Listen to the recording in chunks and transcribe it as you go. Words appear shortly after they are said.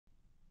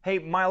Hey,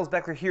 Miles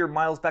Beckler here,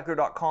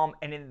 milesbeckler.com,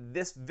 and in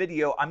this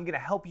video, I'm going to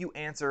help you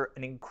answer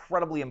an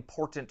incredibly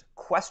important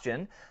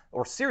question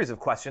or series of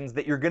questions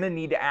that you're going to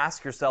need to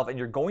ask yourself and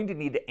you're going to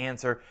need to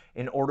answer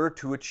in order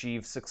to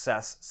achieve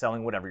success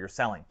selling whatever you're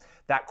selling.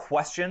 That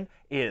question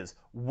is,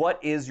 what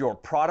is your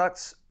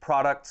product's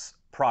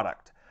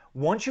product?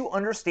 Once you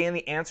understand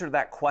the answer to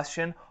that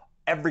question,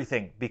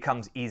 everything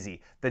becomes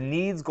easy. The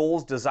needs,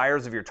 goals,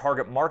 desires of your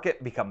target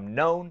market become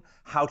known.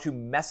 How to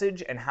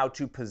message and how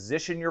to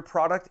position your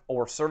product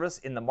or service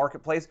in the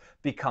marketplace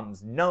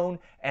becomes known.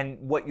 And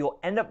what you'll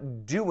end up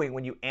doing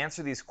when you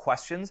answer these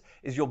questions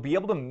is you'll be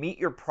able to meet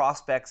your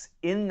prospects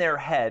in their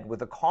head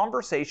with a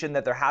conversation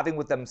that they're having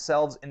with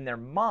themselves in their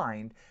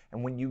mind.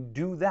 And when you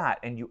do that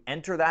and you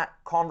enter that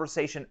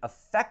conversation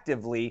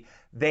effectively,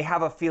 they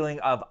have a feeling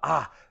of,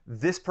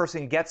 this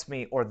person gets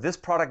me, or this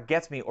product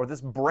gets me, or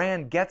this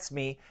brand gets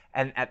me.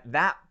 And at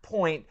that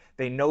point,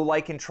 they know,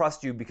 like, and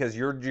trust you because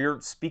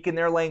you're speaking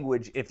their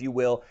language, if you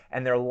will,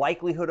 and their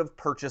likelihood of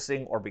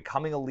purchasing or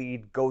becoming a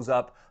lead goes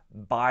up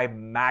by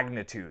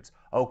magnitudes.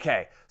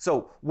 Okay,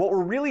 so what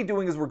we're really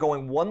doing is we're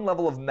going one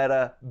level of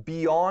meta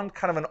beyond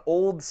kind of an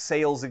old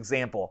sales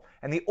example.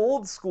 And the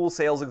old school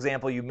sales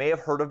example you may have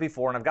heard of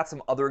before, and I've got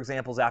some other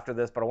examples after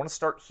this, but I want to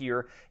start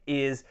here,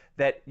 is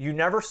that you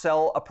never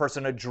sell a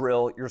person a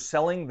drill, you're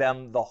selling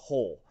them the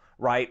whole.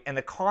 Right? And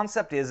the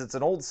concept is, it's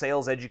an old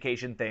sales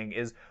education thing,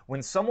 is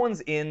when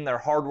someone's in their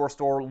hardware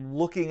store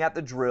looking at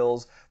the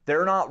drills, they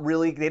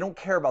don't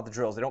care about the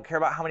drills. They don't care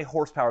about how many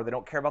horsepower. They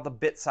don't care about the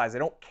bit size. They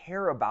don't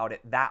care about it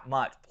that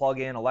much.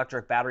 Plug-in,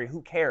 electric, battery,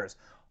 who cares?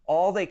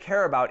 All they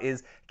care about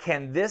is,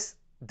 can this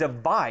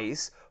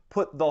device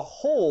put the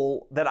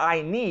hole that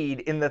I need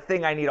in the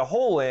thing I need a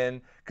hole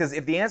in? Because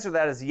if the answer to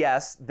that is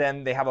yes,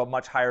 then they have a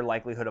much higher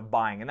likelihood of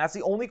buying. And that's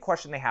the only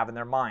question they have in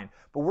their mind.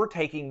 But we're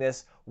taking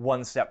this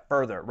one step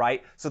further,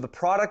 right? So the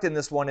product in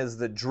this one is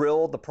the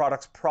drill. The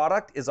product's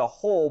product is a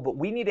hole, but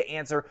we need to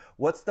answer,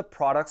 what's the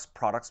product's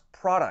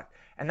product?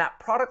 And that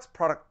product's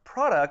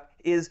product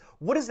is,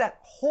 what is that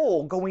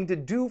hole going to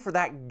do for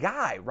that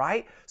guy,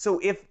 right? So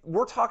if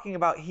we're talking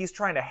about he's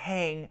trying to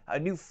hang a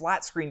new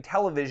flat screen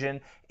television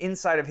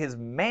inside of his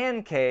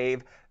man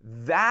cave,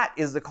 that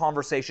is the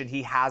conversation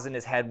he has in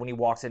his head when he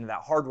walks into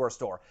that hardware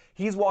store.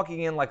 He's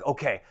walking in like,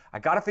 okay, I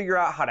got to figure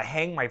out how to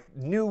hang my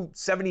new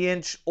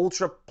 70-inch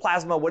ultra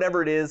plasma,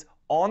 whatever it is,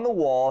 on the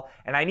wall,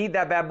 and I need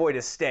that bad boy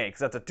to stay because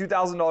that's a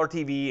 $2,000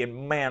 TV,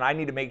 and man, I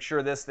need to make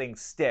sure this thing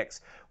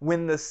sticks.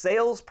 When the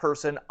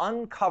salesperson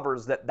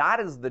uncovers that that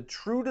is the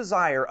true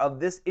desire of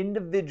this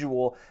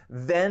individual,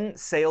 then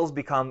sales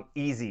become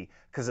easy.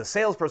 Because a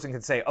salesperson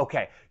can say,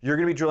 okay, you're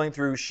going to be drilling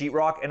through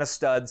sheetrock and a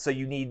stud, so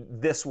you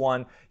need this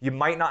one. You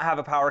might not have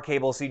a power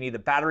cable, so you need the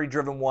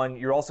battery-driven one.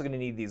 You're also going to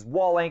need these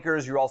wall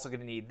anchors. You're also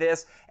going to need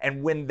this.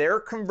 And when they're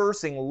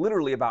conversing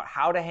literally about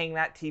how to hang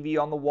that TV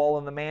on the wall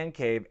in the man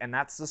cave, and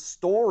that's the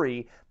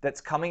story that's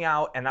coming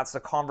out, and that's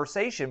the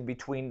conversation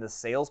between the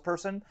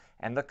salesperson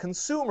and the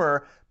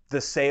consumer,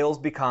 the sales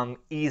become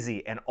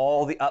easy. And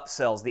all the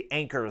upsells, the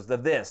anchors, the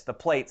this, the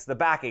plates, the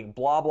backing,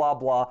 blah, blah,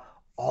 blah,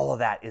 all of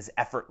that is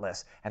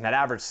effortless, and that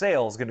average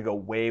sale is going to go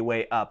way,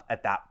 way up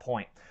at that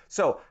point.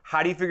 So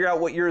how do you figure out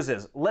what yours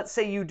is? Let's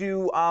say you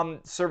do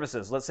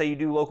services. Let's say you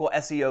do local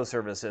SEO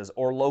services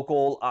or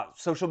local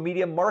social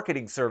media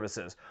marketing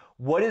services.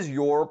 What is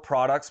your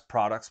product's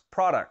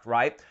product,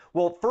 right?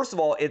 Well, first of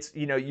all, it's,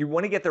 you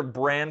want to get their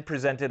brand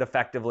presented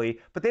effectively,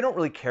 but they don't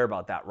really care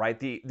about that, right?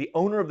 The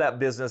owner of that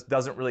business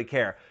doesn't really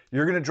care.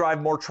 You're going to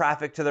drive more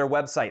traffic to their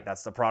website.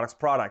 That's the product's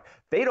product.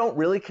 They don't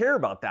really care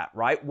about that,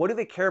 right? What do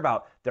they care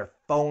about? Their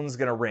phone's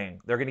going to ring.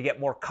 They're going to get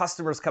more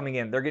customers coming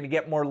in. They're going to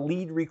get more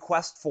lead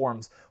request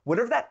forms.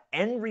 Whatever that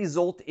end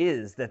result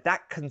is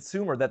that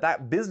consumer,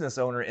 that business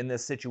owner in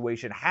this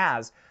situation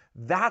has,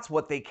 that's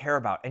what they care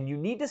about. And you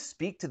need to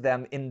speak to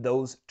them in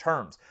those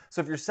terms. So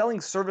if you're selling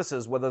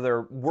services, whether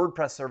they're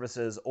WordPress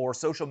services or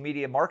social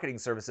media marketing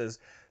services,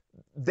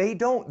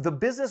 the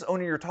business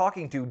owner you're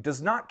talking to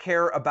does not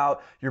care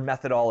about your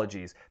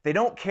methodologies. They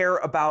don't care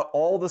about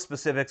all the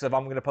specifics of,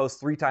 I'm going to post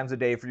 3 times a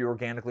day for you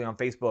organically on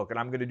Facebook, and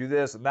I'm going to do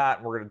this and that,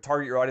 and we're going to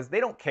target your audience. They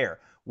don't care.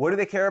 What do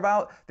they care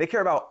about? They care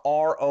about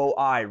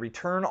ROI,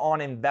 return on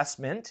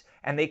investment,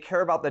 and they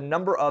care about the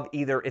number of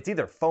either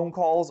phone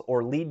calls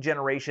or lead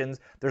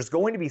generations. There's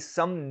going to be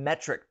some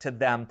metric to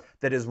them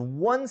that is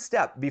one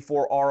step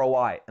before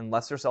ROI,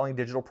 unless they're selling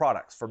digital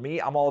products. For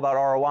me, I'm all about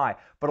ROI,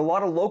 but a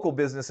lot of local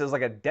businesses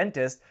like a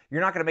dentist,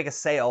 you're not going to make a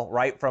sale,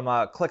 right, from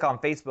a click on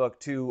Facebook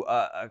to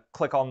a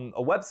click on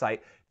a website.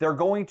 They're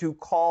going to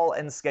call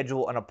and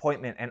schedule an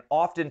appointment, and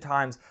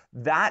oftentimes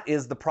that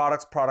is the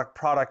product's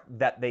product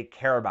that they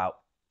care about.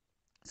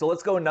 So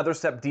let's go another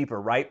step deeper,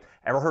 right?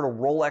 Ever heard of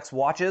Rolex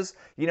watches?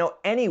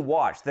 Any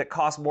watch that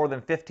costs more than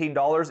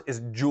 $15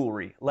 is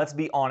jewelry. Let's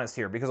be honest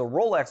here, because a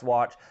Rolex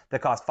watch that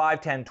costs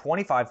 $5,000,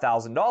 $10,000,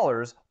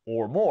 $25,000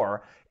 or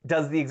more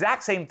does the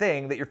exact same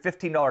thing that your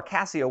 $15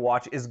 Casio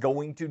watch is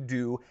going to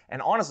do.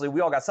 And honestly,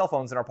 we all got cell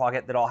phones in our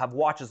pocket that all have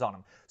watches on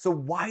them. So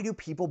why do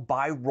people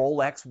buy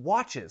Rolex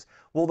watches?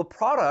 Well, the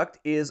product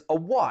is a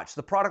watch.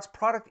 The product's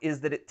product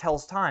is that it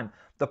tells time.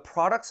 The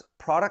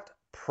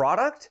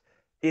product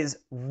is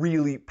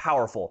really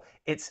powerful.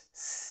 It's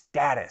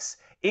status.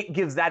 It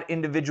gives that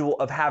individual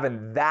of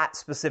having that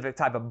specific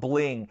type of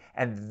bling,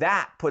 and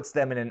that puts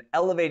them in an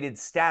elevated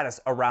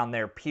status around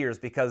their peers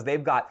because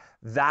they've got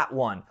that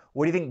one.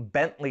 What do you think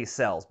Bentley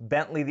sells?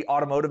 Bentley, the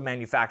automotive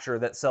manufacturer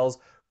that sells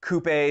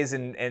coupes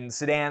and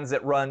sedans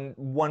that run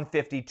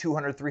 $150,000,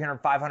 $200,000,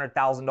 $300,000,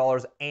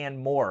 $500,000 and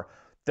more.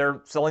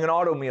 They're selling an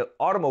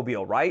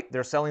automobile, right?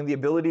 They're selling the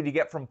ability to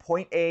get from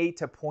point A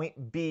to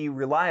point B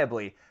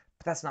reliably.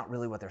 But that's not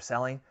really what they're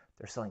selling.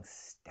 They're selling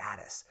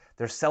status.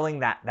 They're selling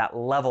that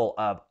level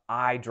of,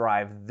 I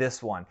drive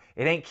this one.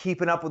 It ain't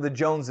keeping up with the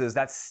Joneses.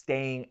 That's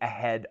staying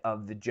ahead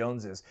of the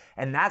Joneses.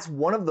 And that's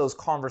one of those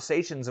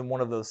conversations and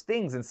one of those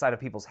things inside of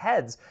people's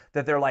heads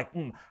that they're like,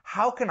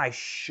 how can I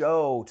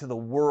show to the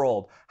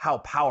world how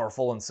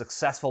powerful and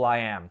successful I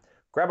am?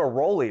 Grab a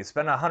Rollie,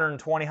 spend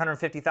 $120,000,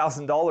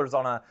 $150,000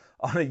 on a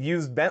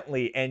used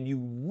Bentley, and you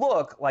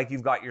look like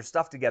you've got your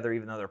stuff together,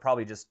 even though they're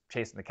probably just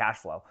chasing the cash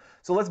flow.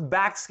 So let's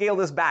scale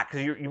this back,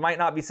 because you might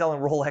not be selling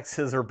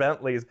Rolexes or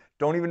Bentleys.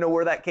 Don't even know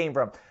where that came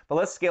from. But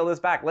let's scale this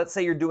back. Let's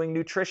say you're doing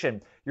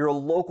nutrition. You're a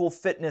local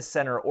fitness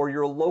center, or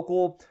you're a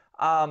local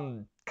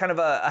kind of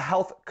a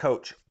health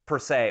coach per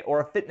se,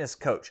 or a fitness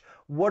coach.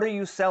 What are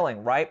you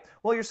selling, right?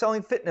 Well, you're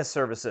selling fitness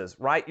services,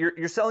 right?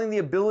 You're selling the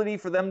ability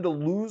for them to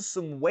lose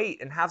some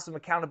weight and have some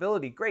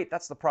accountability. Great,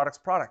 that's the product's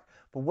product.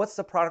 But what's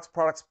the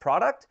product's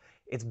product?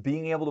 It's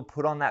being able to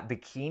put on that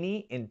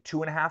bikini in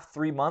 2.5,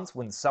 3 months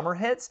when summer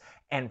hits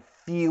and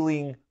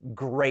feeling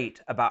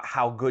great about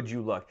how good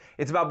you look.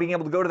 It's about being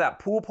able to go to that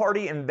pool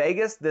party in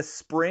Vegas this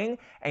spring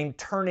and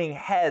turning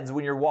heads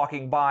when you're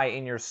walking by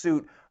in your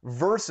suit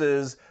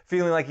versus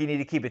feeling like you need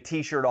to keep a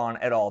t-shirt on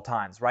at all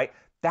times, right?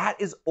 That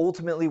is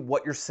ultimately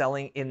what you're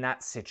selling in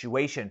that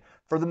situation.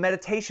 For the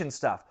meditation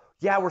stuff,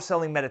 yeah, we're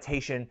selling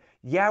meditation.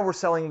 Yeah, we're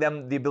selling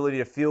them the ability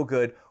to feel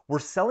good. We're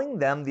selling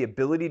them the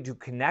ability to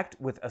connect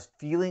with a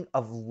feeling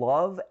of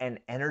love and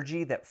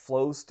energy that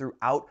flows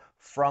throughout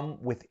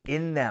from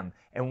within them.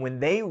 And when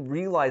they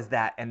realize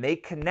that and they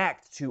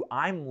connect to,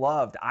 I'm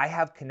loved, I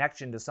have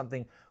connection to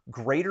something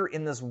greater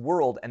in this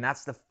world, and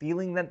that's the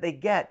feeling that they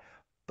get,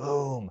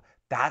 boom.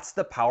 That's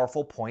the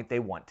powerful point they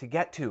want to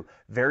get to.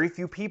 Very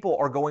few people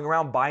are going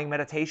around buying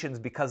meditations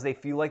because they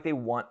feel like they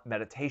want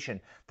meditation.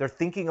 They're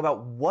thinking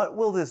about, what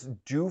will this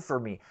do for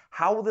me?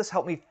 How will this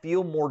help me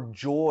feel more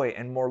joy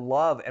and more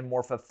love and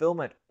more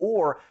fulfillment?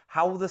 Or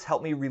how will this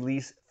help me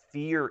release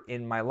fear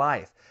in my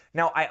life?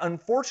 Now, I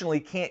unfortunately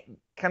can't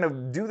kind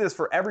of do this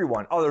for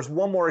everyone. Oh, there's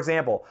one more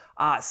example.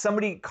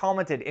 Somebody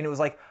commented and it was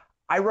like,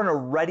 I run a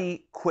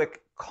ready,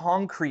 quick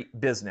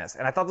concrete business.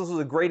 And I thought this was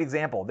a great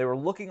example. They were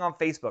looking on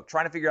Facebook,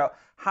 trying to figure out,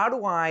 how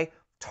do I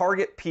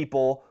target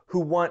people who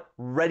want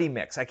ready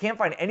mix? I can't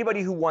find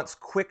anybody who wants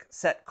quick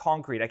set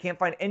concrete. I can't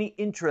find any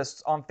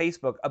interests on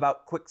Facebook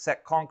about quick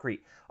set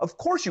concrete. Of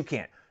course you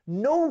can't.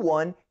 No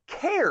one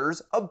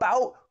cares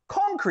about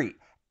concrete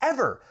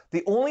ever.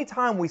 The only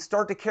time we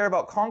start to care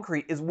about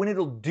concrete is when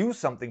it'll do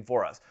something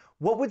for us.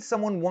 What would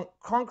someone want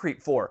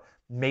concrete for?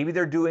 Maybe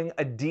they're doing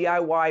a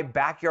DIY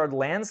backyard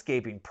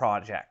landscaping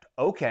project.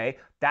 Okay,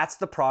 that's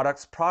the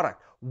product's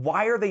product.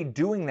 Why are they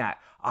doing that?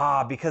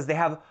 Because they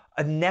have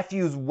a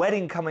nephew's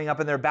wedding coming up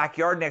in their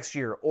backyard next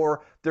year,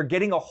 or they're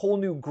getting a whole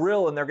new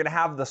grill and they're gonna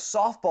have the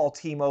softball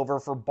team over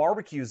for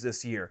barbecues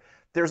this year.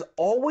 There's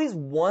always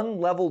one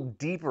level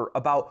deeper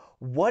about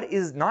what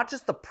is not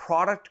just the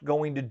product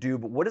going to do,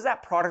 but what is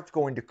that product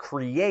going to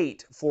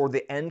create for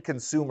the end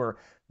consumer.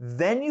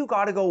 Then you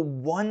gotta go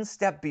one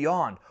step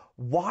beyond.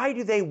 Why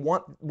do they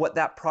want what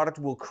that product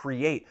will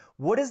create?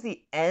 What is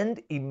the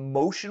end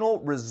emotional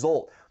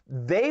result?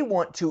 They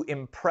want to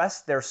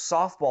impress their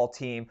softball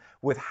team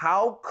with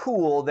how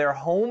cool their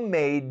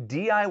homemade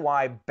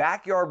DIY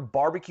backyard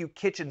barbecue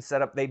kitchen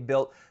setup they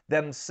built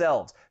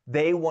themselves.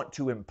 They want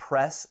to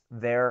impress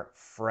their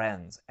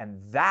friends, and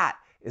that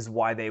is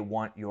why they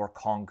want your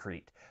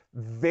concrete.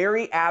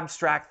 Very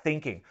abstract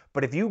thinking,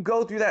 but if you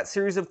go through that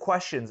series of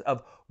questions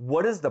of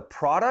what is the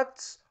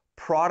product,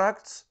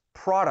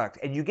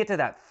 and you get to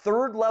that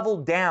third level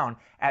down,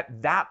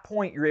 at that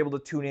point you're able to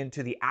tune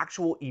into the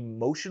actual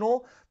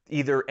emotional,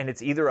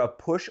 it's either a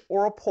push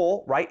or a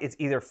pull, right? It's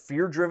either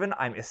fear driven,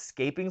 I'm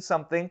escaping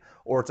something,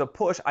 or it's a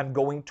push, I'm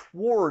going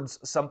towards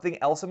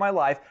something else in my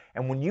life.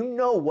 And when you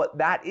know what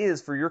that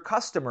is for your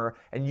customer,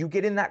 and you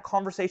get in that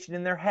conversation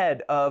in their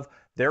head of,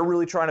 they're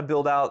really trying to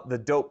build out the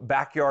dope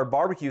backyard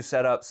barbecue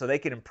setup so they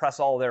can impress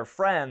all their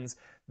friends,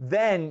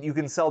 then you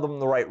can sell them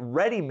the right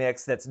ready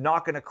mix that's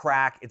not going to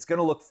crack, it's going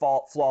to look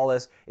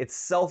flawless, it's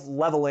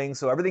self-leveling,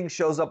 so everything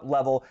shows up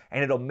level,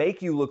 and it'll make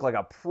you look like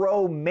a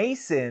pro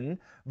mason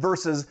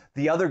versus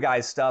the other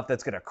guy's stuff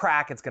that's going to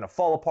crack, it's going to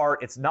fall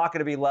apart, it's not going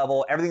to be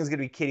level, everything's going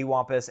to be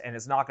kittywampus, and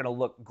it's not going to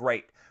look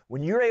great.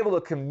 When you're able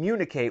to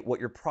communicate what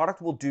your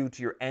product will do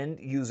to your end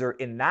user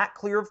in that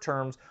clear of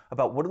terms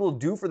about what it will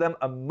do for them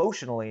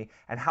emotionally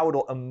and how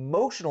it'll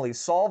emotionally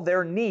solve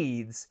their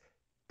needs,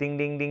 ding,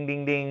 ding, ding,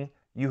 ding, ding,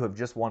 you have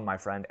just won, my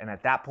friend. And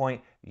at that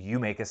point, you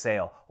make a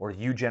sale or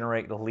you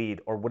generate a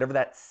lead or whatever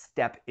that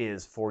step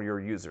is for your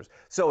users.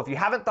 So if you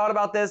haven't thought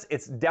about this,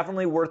 it's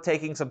definitely worth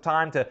taking some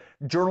time to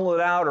journal it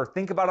out or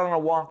think about it on a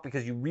walk,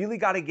 because you really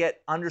got to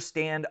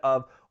understand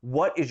of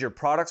what is your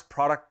product's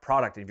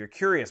product. If you're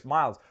curious,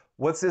 Miles,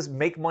 what's this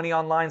make money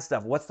online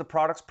stuff? What's the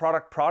product's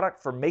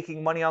product for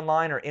making money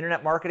online or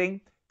internet marketing?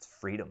 It's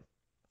freedom.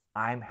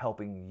 I'm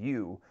helping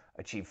you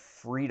achieve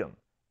freedom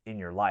in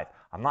your life.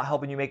 I'm not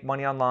helping you make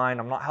money online.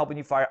 I'm not helping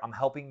you fire. I'm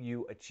helping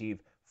you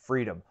achieve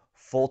freedom.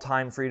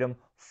 Full-time freedom,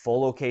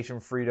 full location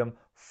freedom,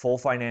 full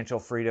financial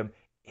freedom.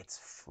 It's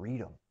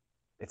freedom.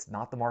 It's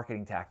not the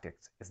marketing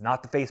tactics. It's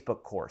not the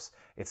Facebook course.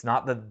 It's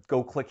not the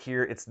go click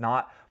here. It's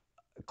not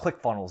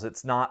ClickFunnels.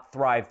 It's not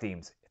Thrive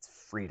themes. It's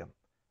freedom.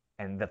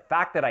 And the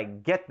fact that I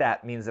get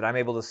that means that I'm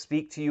able to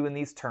speak to you in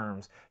these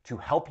terms to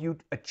help you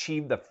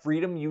achieve the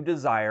freedom you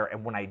desire.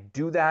 And when I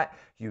do that,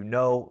 you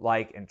know,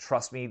 like, and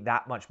trust me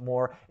that much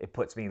more. It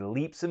puts me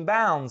leaps and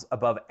bounds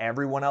above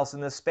everyone else in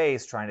this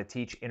space trying to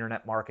teach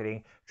internet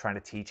marketing, trying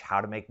to teach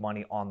how to make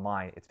money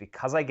online. It's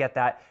because I get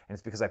that, and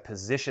it's because I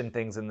position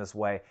things in this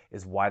way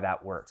is why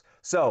that works.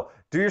 So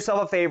do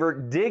yourself a favor,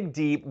 dig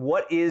deep.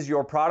 What is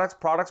your product?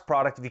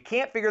 If you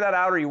can't figure that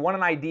out or you want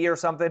an idea or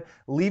something,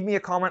 leave me a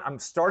comment. I'm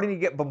starting to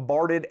get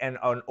bombarded and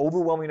an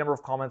overwhelming number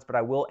of comments, but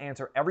I will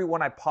answer every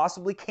one I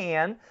possibly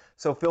can.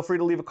 So feel free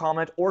to leave a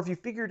comment, or if you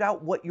figured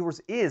out what yours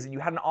is and you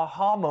had an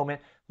aha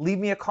moment, leave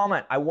me a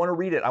comment. I want to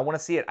read it. I want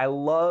to see it. I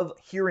love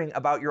hearing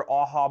about your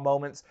aha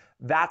moments.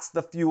 That's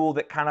the fuel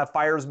that kind of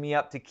fires me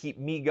up to keep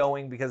me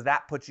going, because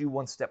that puts you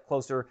one step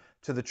closer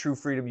to the true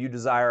freedom you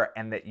desire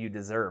and that you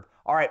deserve.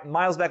 All right,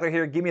 Miles Beckler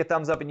here. Give me a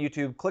thumbs up on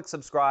YouTube. Click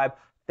subscribe.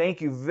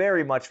 Thank you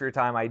very much for your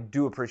time. I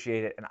do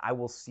appreciate it, and I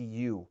will see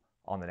you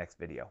on the next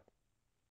video.